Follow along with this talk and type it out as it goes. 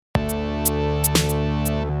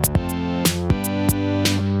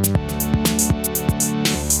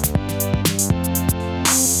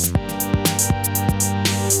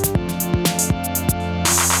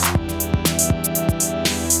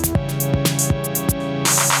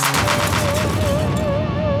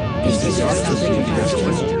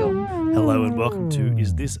Hello and welcome to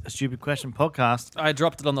Is This a Stupid Question podcast. I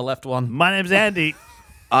dropped it on the left one. My name's Andy.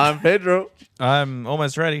 I'm Pedro. I'm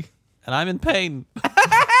almost ready. And I'm in pain.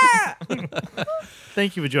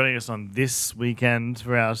 Thank you for joining us on this weekend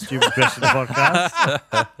for our Stupid Question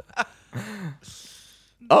podcast.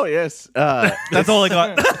 Oh, yes. That's all I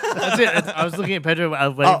got. That's it. I was looking at Pedro. I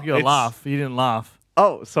was waiting for your it's- laugh. You didn't laugh.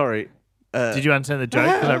 Oh, sorry. Did you understand the joke?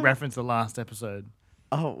 Because I referenced the last episode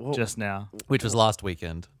Oh, well, just now, Which was last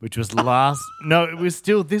weekend. which was last. No, it was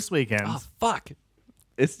still this weekend. Oh, fuck.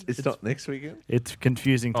 it's not next weekend? It's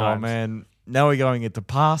confusing Oh times. man, now we're going into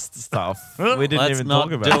past stuff. We didn't Let's even not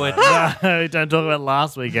talk about do it. No, don't talk about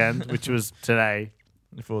last weekend, which was today.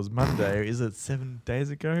 If it was Monday, is it 7 days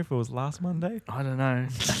ago? If it was last Monday, I don't know.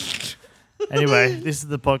 Anyway, this is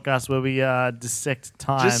the podcast where we dissect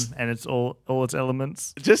time Just- and it's all its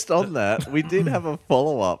elements. Just on that, we did have a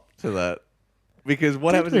follow-up to that. Because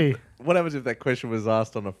what Did happens if that question was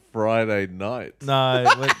asked on a Friday night? no,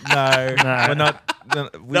 we're not.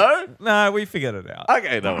 No, we figured it out.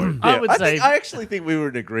 Okay, no worries. I would say- I actually think we were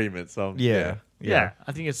in agreement. So Yeah. Yeah,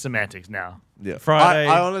 I think it's semantics now. yeah. Friday-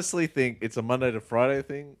 I honestly think it's a Monday to Friday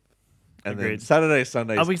thing. And then Agreed. Saturday,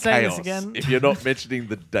 Sunday Are we is saying chaos this again? if you're not mentioning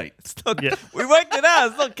the date. Yeah. We worked it out.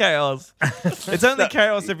 It's not chaos. It's only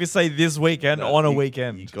chaos if you say this weekend on a You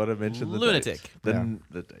weekend, got to mention the Lunatic. date.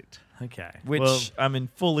 The date. Okay. which Well, I'm in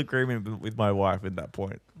full agreement with my wife at that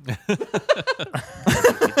point.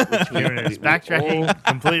 Kieran is backtracking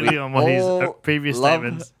completely on what his previous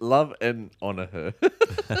statements. Love and honor her.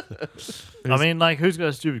 I mean, like, who's got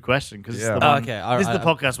a stupid question? Because Yeah. the one, Okay, this is the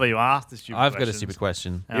podcast where you ask the stupid I've got a questions. stupid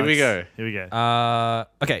question. Here we go. Here we go.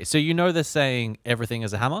 Okay, so you know the saying, everything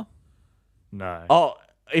is a hammer? No. Oh,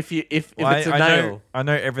 if it's a nail. I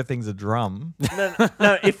know everything's a drum.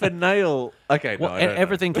 No, if a nail. Okay, no, Well, I don't know.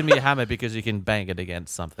 everything can be a hammer because you can bang it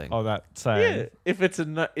against something. Oh, that saying. Yeah, if it's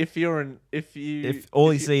if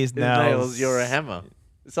all you see is nails. you're a hammer.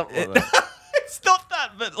 Something like that. It's not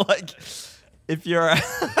that, but like, if you're a...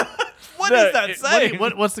 What No, is that saying?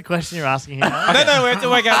 What's the question you're asking here? I don't know. We have to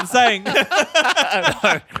work out the saying.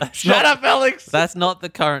 Shut up, Alex. That's not the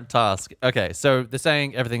current task. Okay, so the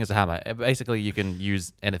saying, everything is a hammer. Basically, you can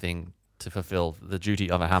use anything to fulfill the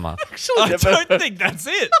duty of a hammer. Actually, I never don't heard- think that's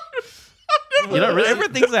it. You don't really?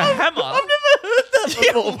 Everything's a hammer. I've never heard that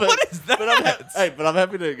before. but, what is that? But I'm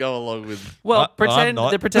happy to go along with. Well, I'm pretend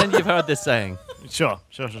not. pretend you've heard this saying. Sure.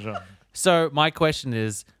 So my question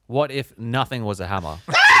is, what if nothing was a hammer?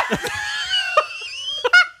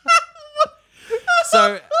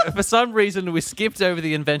 So for some reason, we skipped over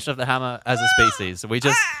the invention of the hammer as a species.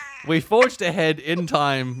 We forged ahead in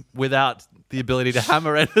time without the ability to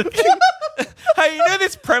hammer anything. Hey, you know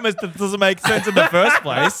this premise that doesn't make sense in the first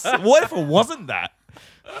place? What if it wasn't that?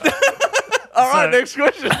 All right, So- next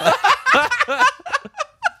question.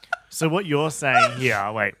 So what you're saying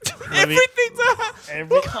here? Wait. let me- Everything's a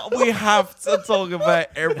hammer. We have to talk about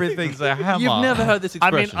everything's a hammer. You've never heard this I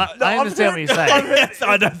mean, expression. I understand what you're saying.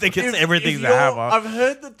 I don't think it's everything's a you're- hammer. I've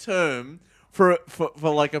heard the term for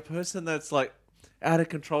like a person that's like out of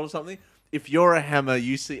control or something. If you're a hammer,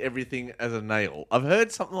 you see everything as a nail. I've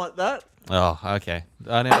heard something like that. Oh, okay.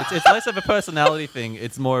 I know it's less of a personality thing.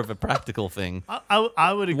 It's more of a practical thing.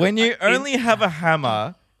 I would agree. When you only have a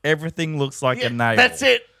hammer, everything looks like a nail. That's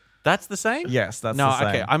it. That's the same? Yes, that's No, the same.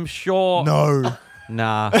 okay. I'm sure. No.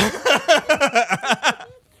 Nah.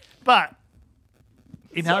 But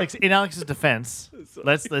in Alex's defense,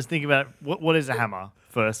 let's think about what is a hammer.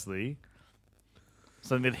 Firstly,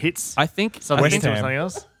 something that hits I think. something West into Ham. something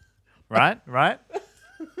else. Right.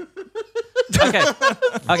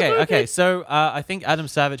 Okay. So I think Adam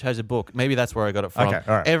Savage has a book. Maybe that's where I got it from. Okay,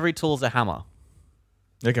 all right. Every tool's a hammer.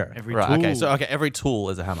 Okay. Every Right. tool. Okay. So every tool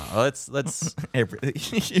is a hammer. Let's.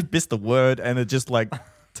 You missed the word and it just like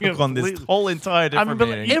took on this Completely. whole entire different but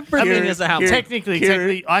meaning. Everything is a hammer.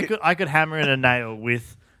 Technically, I could hammer in a nail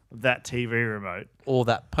with that TV remote. Or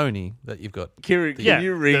that pony that you've got. Kieran, Yeah, can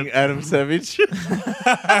you ring Adam Savage?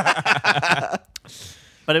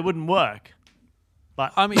 But it wouldn't work.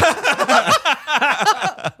 But I mean,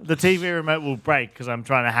 the TV remote will break because I'm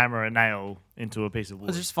trying to hammer a nail into a piece of wood.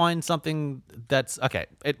 let's just find something that's okay.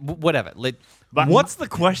 Whatever. But What's the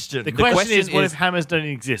question? the question question is, what is, if hammers don't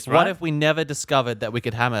exist? Right? What if we never discovered that we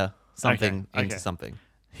could hammer something Okay. into something?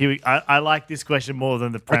 I like this question more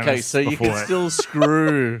than the premise. Okay, so you before can it. still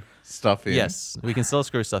screw stuff in. Yes, we can still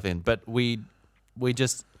screw stuff in, but we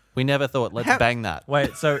never thought let's bang that.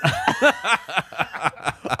 Wait, so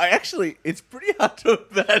It's pretty hard to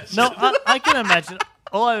imagine. No, I can imagine.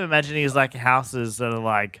 All I'm imagining is like houses that are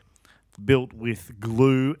like built with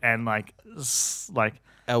glue and like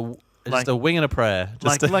just a wing and a prayer.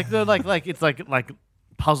 Just it's like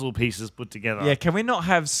puzzle pieces put together. Yeah, can we not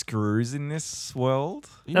have screws in this world?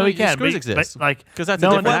 No, we can. Screws but exist. like, Because that's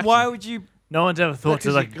no a one, different Why action. would you? no one's ever thought to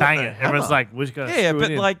 'cause like you've got bang the it. Everyone's hammer. like, we just got to Yeah, screw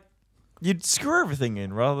but it in. like you'd screw everything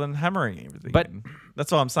in rather than hammering everything. But- in.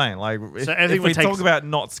 That's what I'm saying. Like, if, everything if we would take- talk about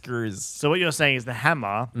not screws, So what you're saying is the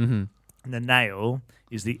hammer and the nail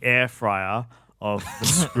is the air fryer of the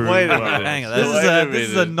screw. Wait a world. minute. Hang on, this that's- is Wait a a this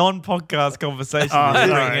is a minute. non-podcast conversation. Oh, We're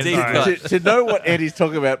sorry, doing it. deep sorry. cut. To know what Andy's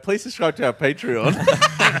talking about, please subscribe to our Patreon.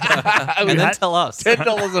 And then had- tell us.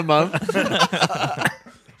 $10 a month.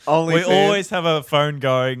 Only We always have a phone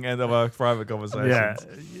going and have a private conversation. Yeah,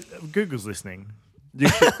 Google's listening. You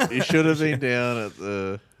should have been down at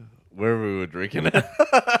the wherever we were drinking it.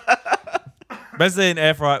 Basically, an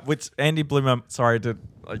air fryer, which Andy Bloomer, sorry, to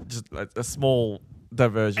just a small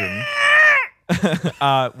diversion,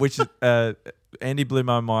 which Andy blew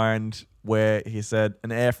my mind where he said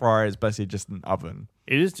an air fryer is basically just an oven.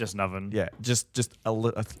 It is just an oven. Yeah, just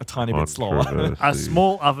a tiny bit slower. A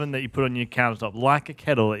small oven that you put on your countertop, like a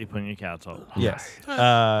kettle that you put on your countertop. Yes.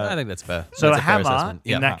 I think that's fair. So That's a fair hammer, assessment.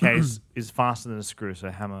 in that case, is faster than a screw. So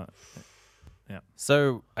a hammer.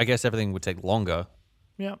 So I guess everything would take longer.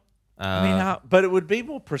 Yeah. I mean, But it would be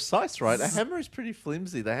more precise, right? A hammer is pretty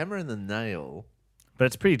flimsy. The hammer and the nail. But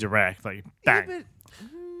it's pretty direct. Like, Yeah, bang. but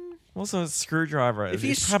also a screwdriver. if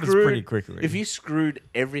you it happens screwed, pretty quickly. if you screwed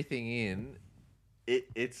everything in,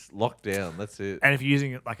 it's locked down. That's it. And if you're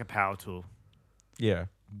using it like a power tool. yeah.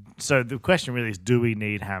 So the question really is, do we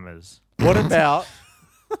need hammers? What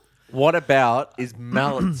about is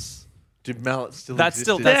mallets? Do mallets still That's exist?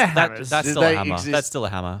 still in- They're that's hammers. that's Do still a they hammer. exist? That's still a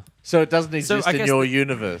hammer. So it doesn't So exist I in guess your the-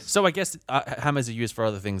 universe. So I guess hammers are used for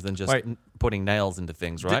other things than just Wait. putting nails into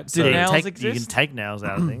things, right? do you nails can exist? take nails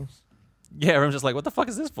out of things. Yeah, I'm just like, what the fuck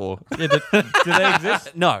is this for? Yeah, do they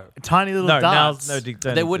exist? No, Tiny little No, darts. nails.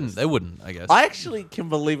 No, they wouldn't. They wouldn't. I guess. I actually can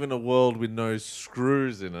believe in a world with no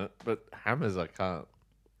screws in it, but hammers I can't.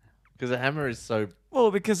 Because a hammer is so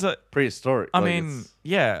Well, because prehistoric. I Like, mean, it's-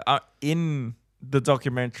 yeah, in the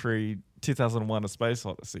documentary 2001: A Space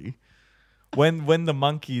Odyssey, when the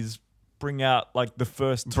monkeys bring out like the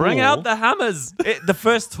first tool, Bring out the hammers. the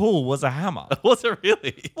first tool was a hammer. Was it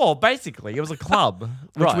really? Well, basically, it was a club,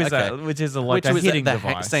 which Right, was okay. which is a Which like a was hitting the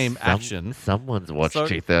device. same action. Someone's watched So-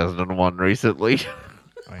 2001 recently.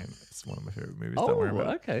 I mean, it's one of my favorite movies. Don't worry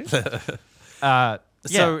about it. okay. Yeah,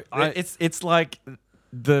 So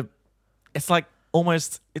it's like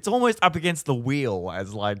almost up against the wheel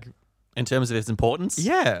as like In terms of its importance.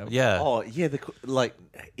 yeah. Oh, yeah. Like,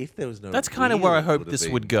 if there was no. That's kind of wheel, where I it hope would've this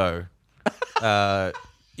been- would go.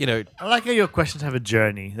 You know, I like how your questions have a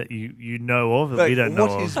journey that you know of that Like, we don't know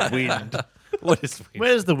what of. is wind? what is?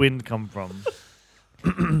 Where does the wind come from?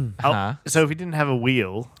 Huh? So if we didn't have a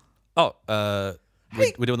wheel, Oh,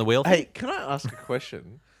 we're doing the wheel. Hey, can I ask a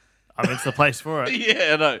question? I mean, it's the place for it.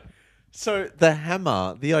 Yeah, I know. So the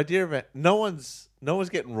hammer, the idea of it, no one's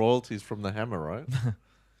getting royalties from the hammer, right?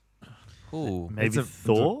 Ooh. Maybe a-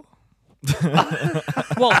 Thor?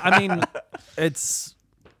 Well, I mean, it's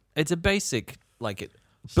a basic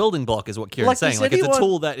building block is what Kieran's Like, saying. does Like it's a anyone-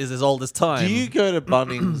 tool that is as old as time. Do you go to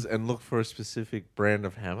Bunnings and look for a specific brand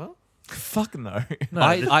of hammer? Fuck no.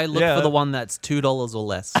 I look Yeah. for the one that's $2 or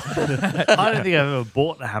less. I don't think I've ever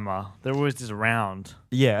bought a hammer. They're always just around.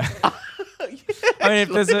 Yeah. I mean,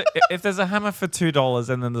 if there's a hammer for $2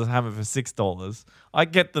 and then there's a hammer for $6, I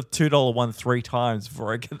get the $2 one 3 times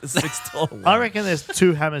before I get the $6 one. I reckon there's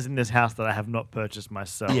 2 hammers in this house that I have not purchased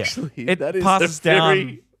myself. Yeah. Actually, It that is passes a very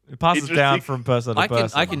down. It passes down interesting- from person to I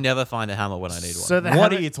person. can never find a hammer when I need one. So the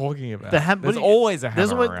What hammer, are you talking about? the ham- There's what do you- always a there's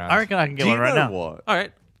hammer always- around. I reckon I can get Do you one right know now. what? All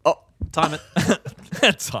right, Oh, time it.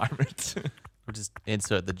 Time it. We'll just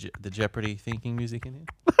insert the Jeopardy thinking music in here.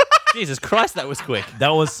 Jesus Christ, that was quick. That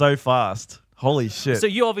was so fast. Holy shit. So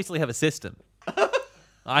you obviously have a system.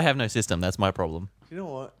 I have no system. That's my problem. you know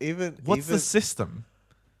what? What's the system?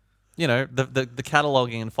 You know, the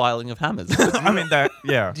cataloging and filing of hammers. I mean, that,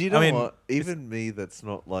 yeah. Do you know I mean, what? Even me, that's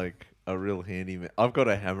not like a real handyman. I've got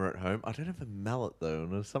a hammer at home. I don't have a mallet though,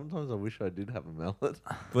 and sometimes I wish I did have a mallet.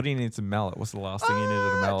 what do you need to mallet? What's the last thing you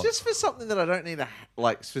needed a mallet? Just for something that I don't need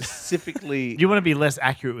like specifically. You want to be less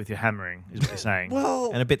accurate with your hammering, is what you're saying.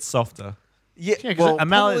 well, and a bit softer. yeah, 'cause well, a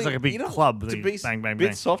mallet is probably- like a big you know, club that To you be bang, bang, bit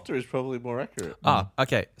bang. softer is probably more accurate.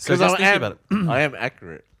 Okay. So Because just thinking about it. I am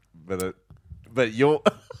accurate, but you're.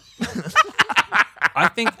 I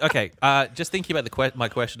think okay. Just thinking about my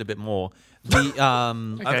question a bit more. The Okay,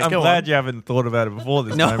 I'm go glad on. you haven't thought about it before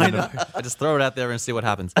this no, I moment. know. I just throw it out there and see what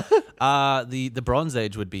happens. The Bronze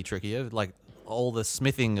Age would be trickier. Like all the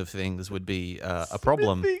smithing of things would be a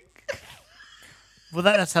problem. Well,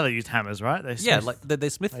 that's how they used hammers, right? They Yeah, smith- like they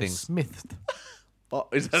smith they things. smithed. Oh,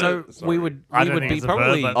 is that So sorry. we would I we don't would think be it's a verb,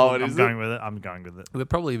 probably but Oh, it I'm is going with it. I'm going with it. we'd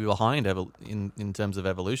probably be behind in terms of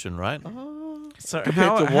evolution, right? So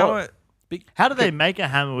Compared to what? How do they make a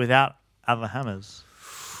hammer without other hammers?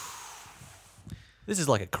 This is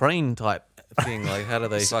like a crane type thing. Like, how do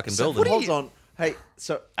they fucking build it? Hold on. Hey,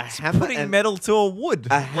 so a hammer putting and metal to a wood.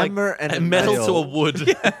 a hammer and a metal nail. to a wood. A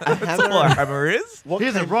That's hammer. all a hammer is. What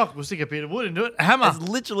Here's a came, rock. We'll stick a bit of wood into it. A hammer. That's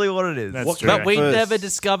literally what it is. That's What true. But we First. never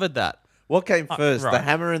discovered that. what came first, the right.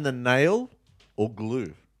 hammer and the nail, or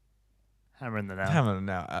glue? Hammer in the nail. Hammer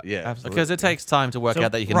now. Yeah. Absolutely. Because it takes time to work So-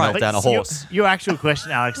 out that you can right. melt down a So your- horse. Your actual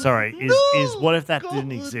question, Alex, sorry, is what if that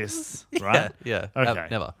didn't exist, right? Yeah. Okay.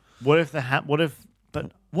 Never. What if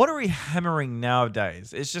but What are we hammering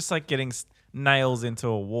nowadays? It's just like getting nails into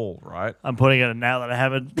a wall, right? I'm putting a nail that I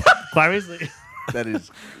haven't quite recently. That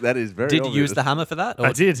is very. Did you obvious. use the hammer for that?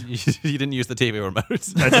 I did. You didn't use the TV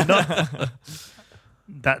remote. I did not.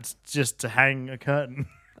 That's just to hang a curtain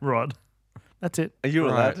rod. That's it. Are you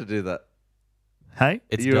allowed Right. to do that? Hey,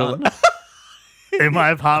 It's You done. in my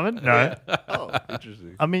apartment? No. Oh,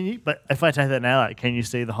 interesting. I mean, but if I take that nail out, can you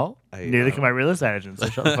see the hole? Hey, Neither can my real estate agent. So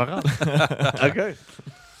shut the fuck up. Okay.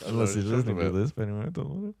 Unless you're you're listening to about. this, but anyway, don't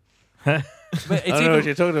worry. But I it's, don't know what even,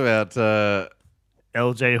 you're talking about.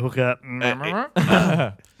 LJ Hooker.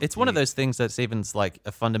 it's one of those things that's even like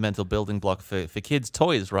a fundamental building block for kids'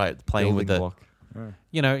 toys, right? Playing with the, Building block.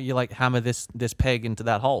 you know, you like hammer this peg into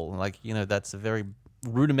that hole. Like, you know, that's a very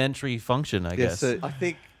rudimentary function, I Yeah, guess. so I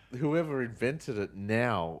think whoever invented it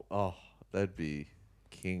now, they'd be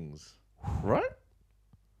kings, right?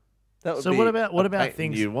 That would So be what about- what a about patent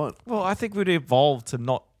things- you want? Well, I think we'd evolve to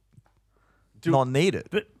not need it.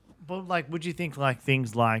 But like, would you think like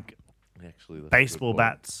things like Actually, that's a good baseball point.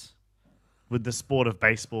 bats, with the sport of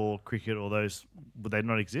baseball, cricket, all those, would they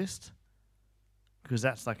not exist? Because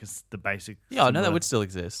that's like the basic. yeah, I know that similar- would still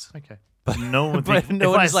exist. Okay. But no one would but think,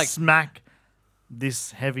 no if I one's like- smack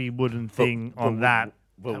this heavy wooden thing But on would- that,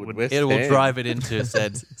 but that would would- West It will Ham- drive it into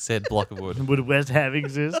said block of wood. would West Ham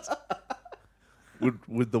exist?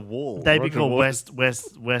 would the wall. They'd be Roger called Waters-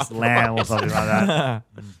 West Lamb or something like that.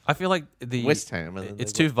 I feel like the West Ham. and then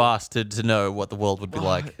it's they too vast to know what the world would be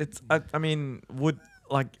like. It's. I mean, would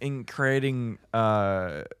like in creating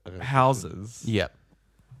houses, Yeah.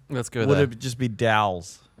 Let's go would there. it just be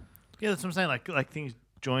dowels Yeah, that's what I'm saying. Like things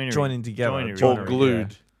joinery, joining together, joinery, or joinery,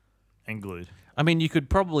 glued. and glued. I mean, you could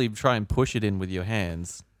probably try and push it in with your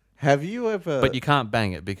hands, Have you ever? but you can't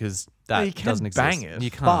bang it because that you can doesn't exist. bang it,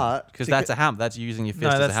 You can't but because to that's a hammer. That's using your fist No,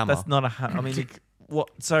 as a that's hammer. that's not a hammer. I mean, what?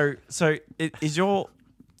 So is your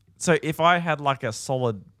so if I had like a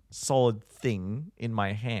solid thing in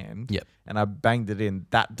my hand, Yep. and I banged it in,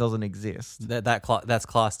 that doesn't exist. That's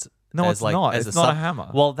classed. No, as it's like, not. as It's not a hammer.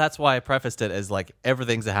 Well, that's why I prefaced it as like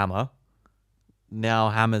everything's a hammer. Now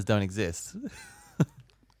hammers don't exist.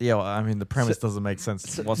 Yeah, well, I mean, the premise doesn't make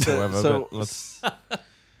sense whatsoever. so- but let's.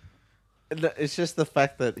 It's just the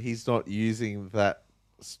fact that he's not using that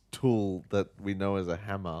tool that we know as a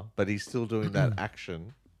hammer, but he's still doing that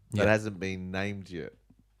action that Yeah. hasn't been named yet.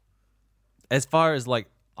 As far as like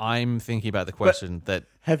I'm thinking about the question that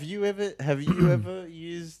Have you ever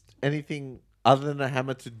used anything other than a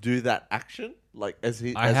hammer to do that action? Like as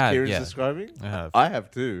I have, Kieran's yeah. describing? I have. I have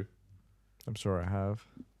too. I'm sure I have.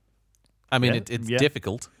 I mean, Yeah. it's Yeah.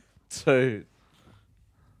 difficult. So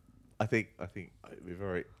I think it'd be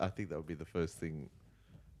I think that would be the first thing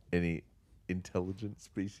any intelligent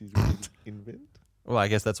species would invent. Well, I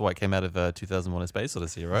guess that's why it came out of 2001: A Space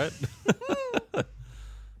Odyssey, right?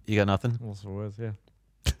 You got nothing? Also words, yeah.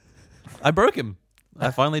 I broke him.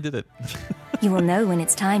 I finally did it. You will know when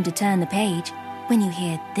it's time to turn the page when you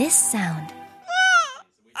hear this sound.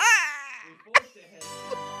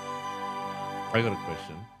 I got a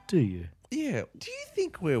question. Do you? Yeah. Do you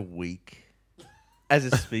think we're weak as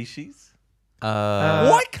a species? Uh,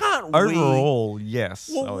 Why can't we? Overall, yes.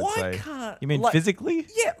 Well, I would why say. can't You mean like- physically?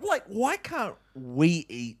 Yeah, like why can't we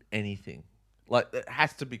eat anything? Like it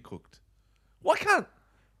has to be cooked. Why can't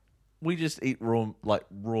we just eat raw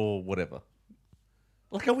whatever?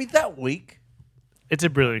 Like are we that weak? It's a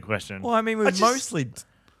brilliant question. Well, I mean, we I just- mostly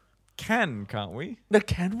can't we? No,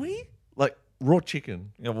 can we? Like raw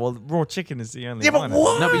chicken. Yeah, well, raw chicken is the only Yeah, one. but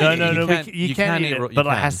why? No, but no, you no, no. can't- You you can can eat eat it, raw- you but it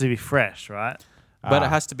can. has to be fresh, right? but it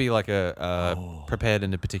has to be like a prepared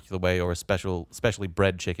in a particular way or a specially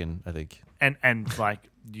bred chicken, I think. And like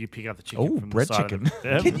you pick up the chicken Oh, from bread the side chicken.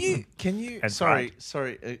 Of the, Can you? And Sorry,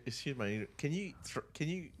 excuse me. Can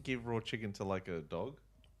you give raw chicken to like a dog?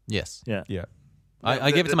 Yes. yeah. Yeah.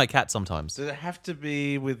 I give it to my cat sometimes. Does it have to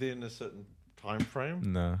be within a certain time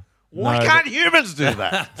frame? No. Why No, can't humans do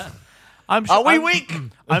that? I'm sure. Are we I'm- weak?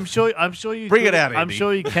 I'm sure. I'm sure you. Bring it could- out, I'm Andy.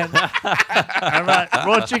 sure you can. All right,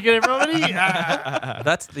 raw chicken, everybody.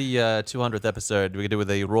 That's the 200th episode. We could do with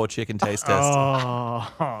a raw chicken taste test.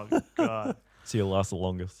 Oh God. So you'll last the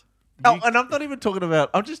longest. Oh, and I'm not even talking about.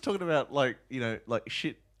 I'm just talking about like like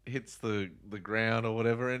shit hits the ground or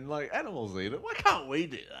whatever, and like animals eat it. Why can't we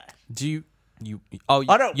do that? Do you? Oh,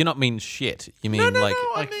 I don't- you not mean shit. You mean No, like?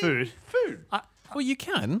 I like mean food. Food. Well, you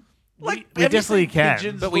can, Like we have you definitely seen can.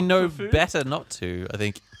 pigeons but we look know for food? better not to. I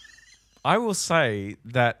think. I will say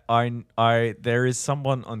that I there is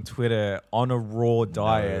someone on Twitter on a raw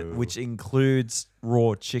diet which includes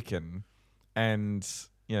raw chicken, and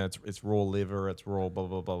it's raw liver, it's raw blah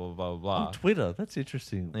blah blah blah blah blah. On Twitter. That's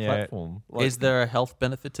interesting Yeah. platform. Like, Is there a health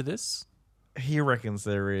benefit to this? He reckons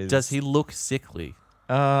there is. Does he look sickly?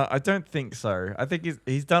 I don't think so. I think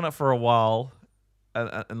he's done it for a while,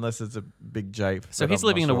 unless it's a big jape. So but he's I'm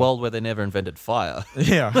living not in a sure. world where they never invented fire.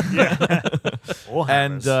 Yeah. Or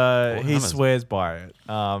And hammers. he hammers. swears by it.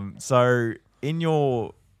 So in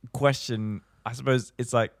your question, I suppose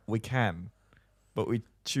it's like we can, but we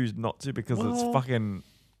choose not to because it's Well- fucking.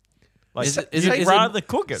 Like, Is it- you'd is it- rather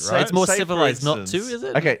cook it, right? It's more say, for civilized not to, instance- is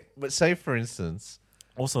it? Okay, but say for instance,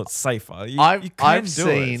 Also, it's safer. You I've can do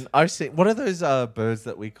seen it. I've seen what are those birds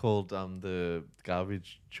that we called the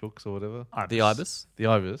garbage chooks or whatever? The ibis. The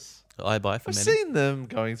ibis. I buy for I've many. seen them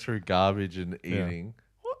going through garbage and eating.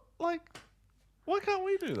 What like? Why can't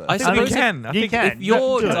we do that? I I suppose think if- we can. I you think can. If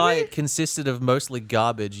your do it. diet consisted of mostly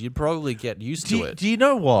garbage, you'd probably get used to it. Do you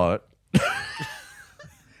know what?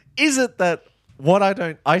 Is it that what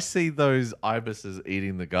I see those ibises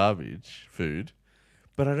eating the garbage food,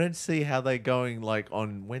 but I don't see how they're going like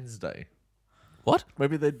on Wednesday. What?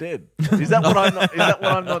 Maybe they're dead. Is that what I'm not? Is that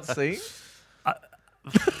what I'm not seeing?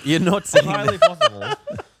 You're not seeing highly possible.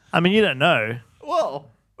 I mean, you don't know. Well,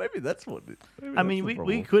 maybe that's what. Maybe I mean,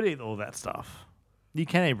 we could eat all that stuff. You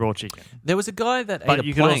can eat raw chicken, There was a guy that ate but a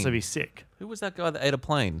you plane. could also be sick. Who was that guy that ate a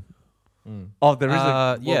plane? Oh, there is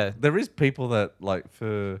yeah. There is people that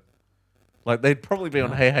they'd probably be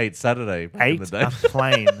on Hey Hate Saturday back in the Ate day. a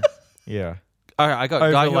plane. Yeah. All right, I got a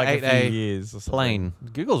Over guy who like ate a few a years or something. plane.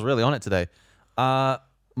 Google's really on it today.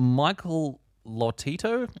 Michael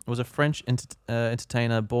Lotito was a French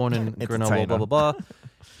entertainer born in Grenoble, blah, blah, blah.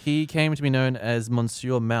 He came to be known as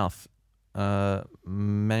Monsieur Mouth.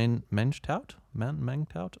 Mangtout?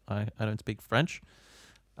 Mangtout? I don't speak French.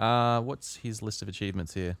 What's his list of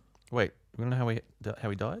achievements here? Wait, we don't know how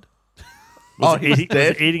he died? Was he's it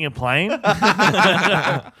dead. eating a plane?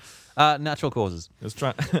 Natural causes. It's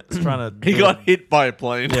trying to. He got hit by a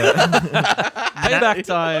plane. Payback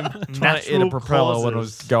time. trying to eat a Natural propeller when it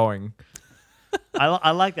was causes. going.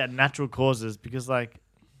 I like that natural causes because like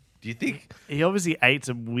Do you think? he obviously ate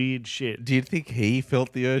some weird shit. Do you think he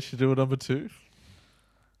felt the urge to do a number two?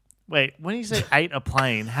 Wait, when you say ate a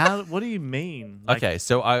plane, what do you mean? Like, Okay,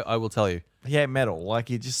 so I will tell you. He ate metal. Like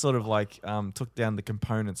he just sort of like took down the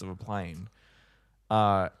components of a plane,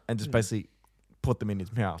 and just basically put them in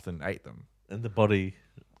his mouth and ate them. And the body.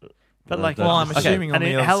 But like, Well, I'm Okay. assuming on and the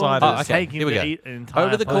then other how long side. does Of it take Here him we to go. eat an entire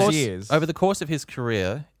Over the plane? course years. over the course of his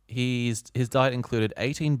career, his diet included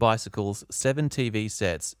 18 bicycles, 7 TV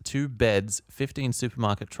sets, 2 beds, 15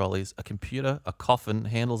 supermarket trolleys, a computer, a coffin,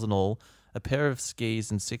 handles and all, a pair of skis,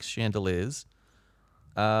 and 6 chandeliers.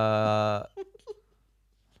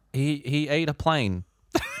 He ate a plane.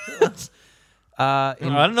 I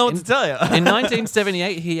don't know what to tell you. In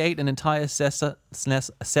 1978, he ate an entire Cessna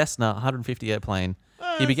 150 airplane.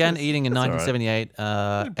 He began eating in that's all right. 1978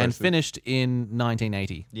 and Impressive. finished in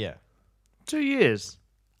 1980. Yeah. 2 years.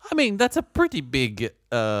 I mean, that's a pretty big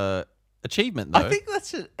achievement, though. I think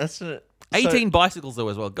that's a 18 bicycles, though,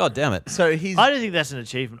 as well. God damn it. So he's I don't think that's an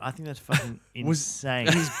achievement. I think that's fucking insane.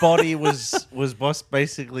 his body was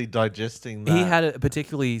basically digesting that. He had a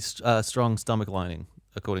particularly strong stomach lining,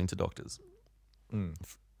 according to doctors.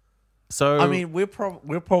 So, I mean, we're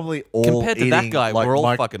probably all compared to that eating, guy, like, we're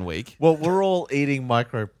all fucking weak. Well, we're all eating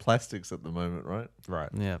microplastics at the moment, right? Right.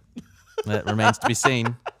 Yeah. That remains to be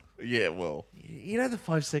seen. Yeah, well, you know the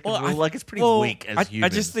 5-second Well, rule, I- like it's pretty well, weak as I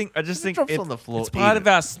humans. just think it drops on the floor, it's part eat of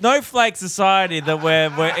our snowflake society that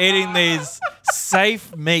we're eating these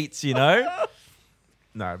safe meats, you know.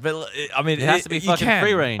 No, but I mean, It has to be you fucking can.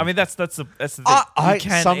 free range. I mean, that's the thing. I You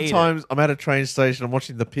can eat it. sometimes I'm at a train station. I'm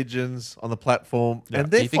watching the pigeons on the platform, and Do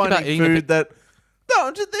they're you think about finding eating the food that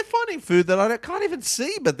they're finding food that I can't even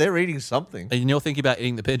see, but they're eating something. And you're thinking about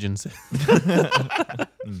eating the pigeons.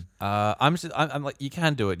 I'm like, you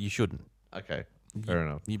can do it. You shouldn't. Okay, fair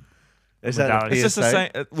enough. You, Is that a It's It's just the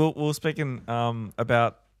PSA? same. We were speaking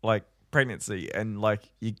about like pregnancy and like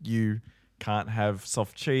you can't have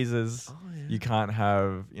soft cheeses. You can't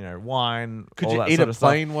have wine. Could all you that eat sort a of stuff.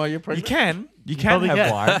 plane while you're You pregnant? can. You can probably have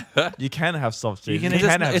can. wine. You can have soft cheese. can You eat-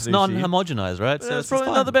 can have It's sushi. non-homogenized, right? So it's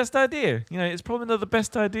probably not the best idea. It's probably not the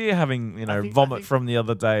best idea having I think- vomit from the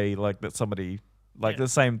other day, like that somebody Yeah. the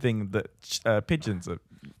same thing that pigeons are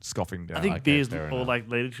scoffing down. I think okay, beers fair or enough. like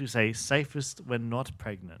they literally say safest when not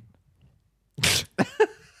pregnant.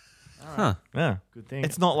 Huh. yeah, Good thing.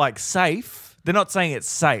 it's not like safe. They're not saying it's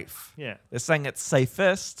safe. Yeah, They're saying it's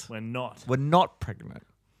safest. we're not. We're not pregnant.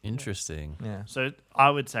 Interesting. Yeah. So I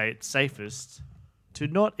would say it's safest to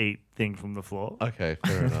not eat things from the floor, Okay,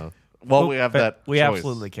 fair enough. Well, we have But that. we choice.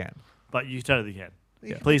 absolutely can. but you totally can.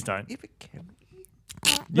 Yeah. Please don't. If it can.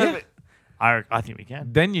 Yeah. I think we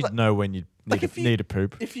can. Then you'd know when you Like need, if you- need a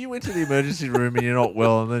poop. If you went to the emergency room and you're not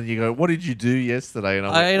well, and then you go, "What did you do yesterday?" And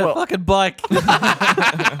I'm I ate like, a fucking bike.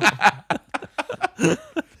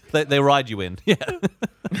 They ride you in. Yeah.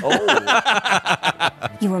 "Oh,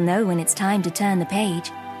 You will know when it's time to turn the page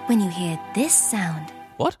when you hear this sound.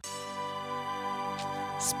 What?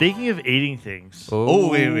 Speaking of eating things,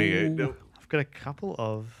 oh, here we go." No. I've got a couple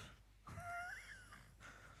of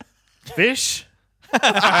fish.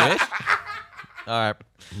 Fish? All right.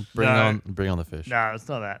 Bring No. on the fish. No, it's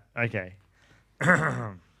not that. Okay.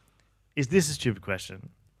 Is this a stupid question?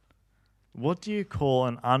 What do you call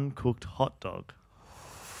an uncooked hot dog?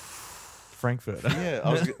 Frankfurt. Yeah,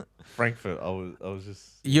 I was Frankfurt. I was just.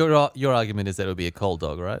 Your argument is that it would be a cold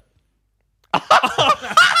dog, right?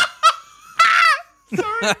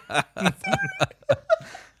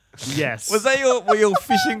 Yes. Was that what you were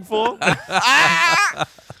fishing for?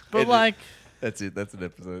 But like, That's it. That's an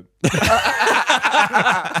episode. That's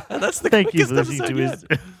the thank you for quickest listening to episode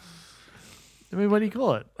his. I mean, what do you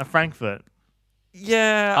call it? A Frankfurt.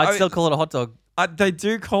 Yeah, I'd still call it a hot dog. they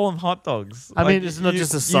do call them hot dogs. I mean, it's not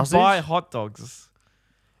just a sausage. You buy hot dogs.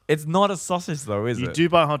 It's not a sausage, though, is You it? do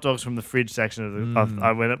buy hot dogs from the fridge section of the. Of,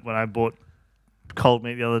 I went up when I bought cold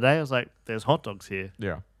meat the other day. I was like, "There's hot dogs here."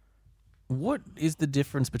 Yeah. What is the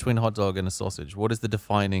difference between a hot dog and a sausage? What is the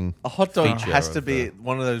defining? A hot dog feature has to of, be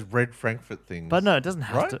one of those red Frankfurt things. But no, it doesn't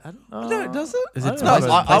have Right? to. I don't know. No, it doesn't. Is I it don't place,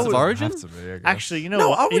 know. I place of would origin? Have to be, I guess. Actually, you know No,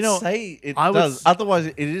 what? I would you know, say it I would does. s- Otherwise,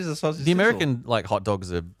 it is a sausage. The sizzle. American like hot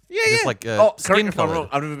dogs are yeah, just yeah. like correct skin me if I'm wrong. colored.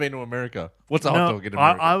 I've never been to America. What's a no, hot dog in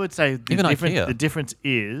America? I would say the Even difference. IKEA. The difference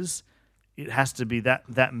is, it has to be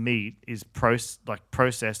that meat is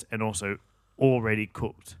processed and also already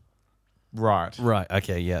cooked. Right. Right.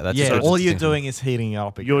 Okay. Yeah. That's Yeah, so it's all you're distinction. doing is heating it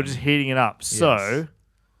up again. You're just heating it up. So,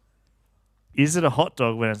 is it a hot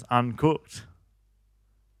dog when it's uncooked?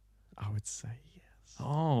 I would say yes.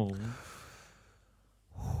 Oh,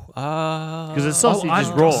 Because because the sausage is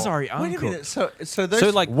un- raw. Sorry, Wait a minute. uncooked. So those. So,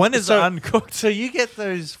 like, When is so- it uncooked? So you get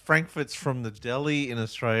those Frankfurts from the deli in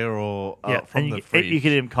Australia or Yeah, from and the you fridge? can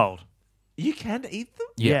eat them cold. You can eat them.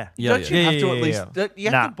 Yeah. Yeah. Don't you Yeah, have to yeah, at yeah, least? yeah. Don't you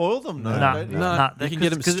have Nah. to boil them? No, Nah, don't you? No. nah, you can get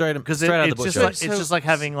them straight out of the it's butcher. just like So- it's just like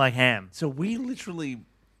having like ham. So we literally,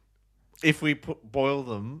 if we boil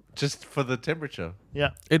them just for the temperature.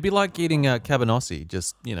 Yeah. It'd be like eating cabanossi,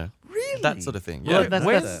 just Really? that sort of thing. Well, Yeah.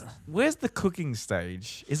 that's- Where's the cooking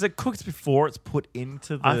stage? Is it cooked before it's put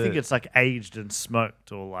into the? I think it's like aged and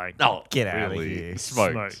smoked or like No, Get out of really. here.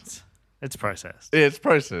 Smoked. It's processed. Yeah, it's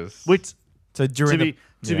processed. Which so during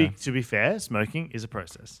to be fair, smoking is a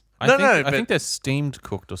process. I No, think, no, I but- think they're steamed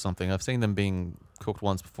cooked or something. I've seen them being cooked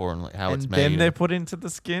once before and like how and it's made. then they're put into the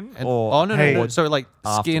skin. And- or oh no, hey, no, no. So like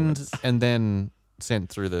skinned afterwards. and then sent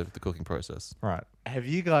through the cooking process. Right. Have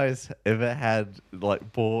you guys ever had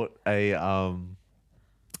bought a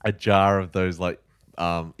jar of those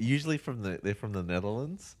usually they're from the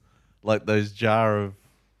Netherlands, like those jar of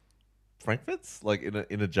Frankfurts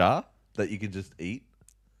in a jar that you can just eat?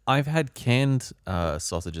 I've had canned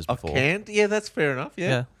sausages Of before. canned? Yeah, that's fair enough. Yeah,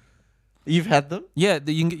 Yeah. you've had them. Yeah,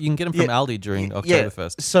 you can get them from Yeah. Aldi during Yeah.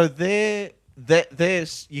 Oktoberfest. So they're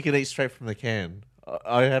you can eat straight from the can.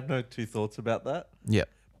 I have no two thoughts about that. Yeah.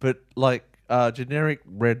 But generic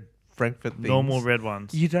red Frankfurt things, Normal red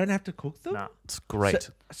ones. you don't have to cook them. Nah. It's great.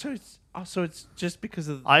 So it's just because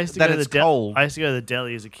of I used to that go to it's the cold. I used to go to the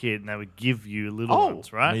deli as a kid, and they would give you little Oh,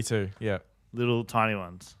 ones, right? Me too. Yeah. Little tiny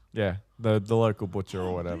ones. Yeah. The local butcher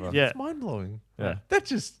or whatever. Yeah. It's mind blowing. Yeah.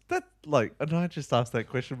 And I just asked that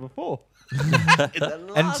question before.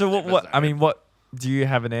 And so what? I mean, what? Do you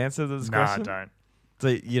have an answer to this Nah, I question? don't. So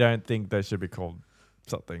you don't think they should be called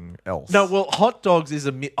something else? No, well, hot dogs is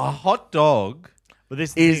a hot dog But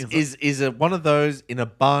this thing is one of those in a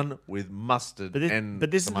bun with mustard But this, and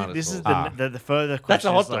but this is tomato this is sauce. the further question. That's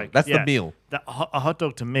a hot is dog. like, That's the yeah, meal. A hot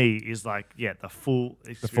dog to me is like the full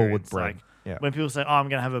experience. full with bread. Like, Yeah. when people say, "Oh, I'm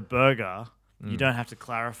going to have a burger," you don't have to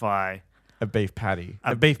clarify. a beef patty.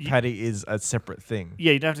 A A- beef you- patty is a separate thing.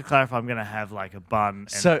 Yeah, you don't have to clarify. I'm going to have like a bun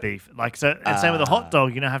and So- beef. Like so, and same with a hot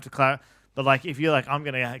dog. You don't have to clarify. But like, if you're like, I'm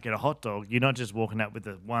going to get a hot dog, you're not just walking out with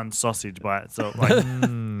the one sausage by itself. Like, like you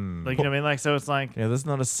know what I mean? Like, so it's like, Yeah, there's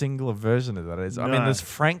not a singular version of that. I mean, No. there's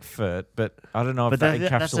Frankfurt, but I don't know if but that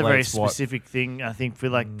that's a very encapsulates what. specific thing. I think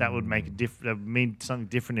feel like that would make a mean something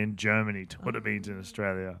different in Germany to what it means in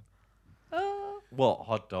Australia. What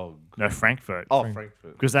hot dog? No, Frankfurt. Oh,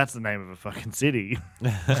 Frankfurt. Because that's the name of a fucking city.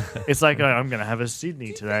 It's like, oh, I'm going to have a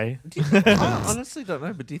Sydney today. I honestly don't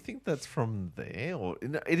know, but do you think that's from there, or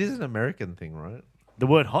it is an American thing, right? The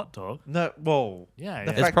word hot dog. No, well, Yeah,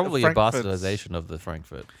 The yeah. It's fact probably that a Frankfurt's- bastardization of the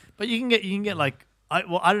Frankfurt. But you can get like I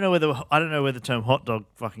don't know where the term hot dog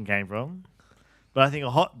fucking came from, but I think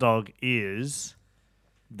a hot dog is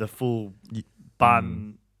the full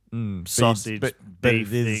bun sausage but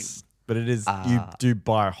beef it is. But it is. You do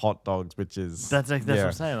buy hot dogs, which is. thing. That's what yeah.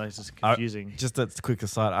 I'm saying. Like, it's just I- confusing. Just a quick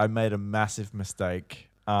aside, I made a massive mistake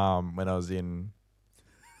when I was in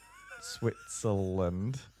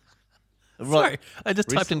Switzerland. Sorry, I just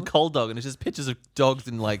typed in cold dog and it's just pictures of dogs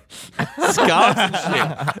in like scarves and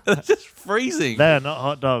shit. It's just freezing. They are not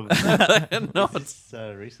hot dogs. They're not.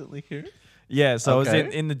 So recently here. Yeah, so I was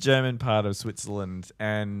Okay. in the German part of Switzerland,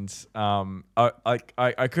 and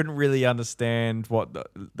I couldn't really understand what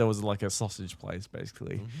there was like a sausage place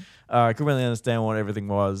basically. I couldn't really understand what everything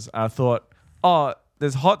was. I thought, oh,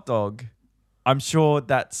 there's hot dog. I'm sure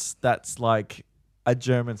that's like a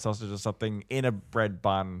German sausage or something in a bread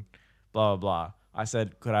bun. Blah blah blah. I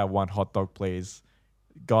said, could I have one hot dog, please?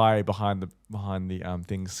 Guy behind the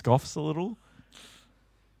thing scoffs a little,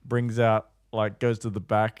 brings out. Like goes to the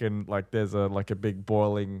back and like there's a big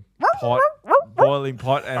boiling pot,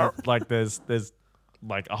 and like there's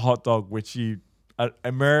like a hot dog an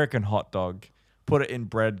American hot dog, put it in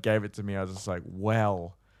bread, gave it to me. I was just like,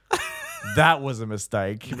 well, that was a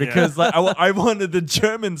mistake because like I wanted the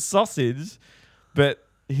German sausage, but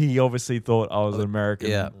he obviously thought I was an American,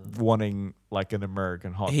 Yeah. wanting like an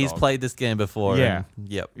American hot He's dog. played this game before. Yeah. and-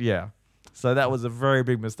 yep. Yeah. So that was a very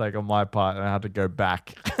big mistake on my part, and I had to go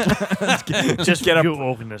back. Just get a- pure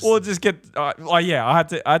awkwardness. Or just get, yeah, I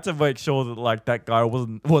had to make sure that like that guy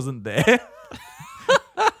wasn't there,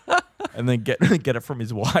 and then get it from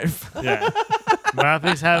his wife. Yeah. May I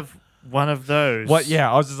please have one of those? What? Yeah,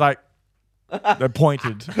 I was just like, they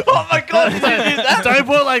pointed. Oh my god! Did you do that? Don't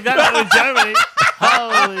put it like that in Germany.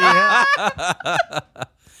 Holy hell.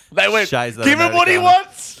 They went. Shies that Give him what he Americano."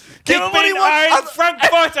 wants. Give him what he wants.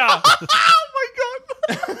 Frankfurter. Oh my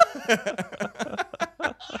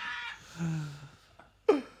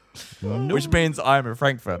god! Which means I'm a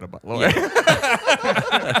Frankfurter, by the way.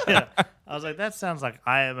 Yeah. I was like, that sounds like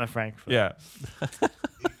I am a Frankfurt. Yeah.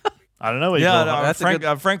 I don't know what you Yeah, call no, it. That's a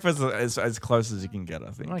good- Frankfurt's as close as you can get,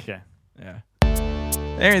 I think. Okay. Yeah.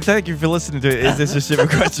 Aaron, thank you for listening to Is This a Stupid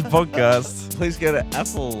Question podcast. Please go to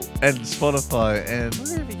Apple and Spotify and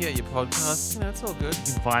Wherever you get your podcasts, it's all good.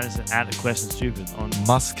 You can find us at The Question Stupid on.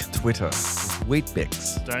 Musk Twitter.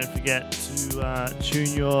 Wheatbix. Don't forget to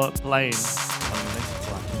tune your plane on the next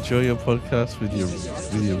flight. enjoy your podcast with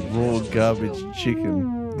your raw garbage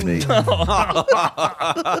chicken meat.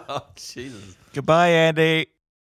 Jesus. Goodbye, Andy.